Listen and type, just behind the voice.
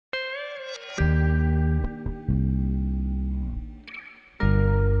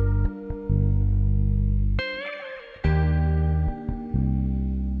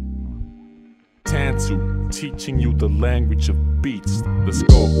to teaching you the language of beats. Let's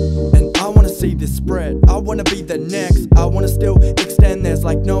go. And I wanna see this spread, I wanna be the next. I wanna still extend, there's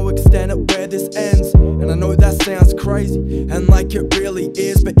like no extent at where this ends. And I know that sounds crazy, and like it really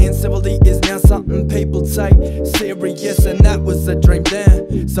is, but incivility is now something people take serious, and that was a dream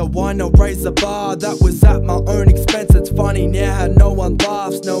then. So why not raise the bar? That was at my own expense. It's funny now how no one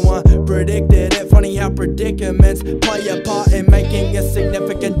laughs, no one predicted it. Funny how predicaments play a part in making a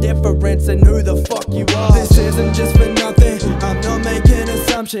significant difference in who the fuck you are. This isn't just for nothing, I'm not making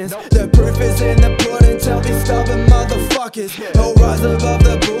assumptions. The proof is in the pudding, tell these stubborn motherfuckers I'll rise above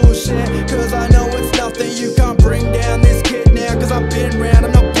the bullshit, cause I know it's nothing. You can't bring down this kid now, cause I've been round,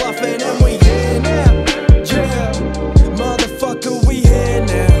 I'm not bluffing. And we here now, yeah, motherfucker, we here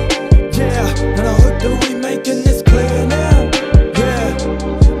now, yeah. And I hope that we making this clear now, yeah,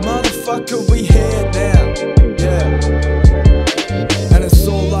 motherfucker, we here now, yeah. And it's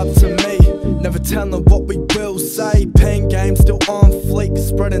all up to me, never telling what we will say. Pain game still on fleek,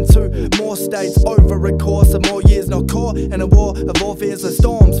 spreading to more states over a course of more years. Not caught in a war of all fears and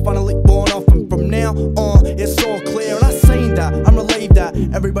storms, finally worn off, and from now on it's all clear. And I seen that, I'm relieved that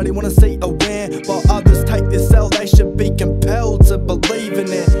everybody wanna see a win, while others take this L. They should be compelled to believe in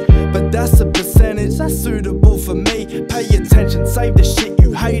it, but that's a percentage that's suitable for me. Pay attention, save the shit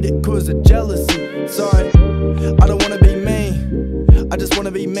you hate it cause of jealousy. Sorry, I don't wanna be mean, I just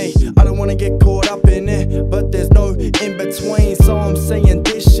wanna be me. I don't wanna get caught up in it, but there's no in between. So I'm seeing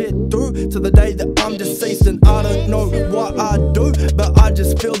this shit through to the day that I'm deceased. And I don't know what I do, but I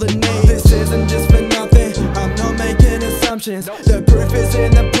just feel the need. This isn't just for nothing, I'm not making assumptions. The proof is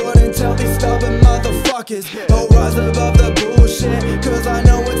in the pudding, tell these stubborn motherfuckers I'll rise above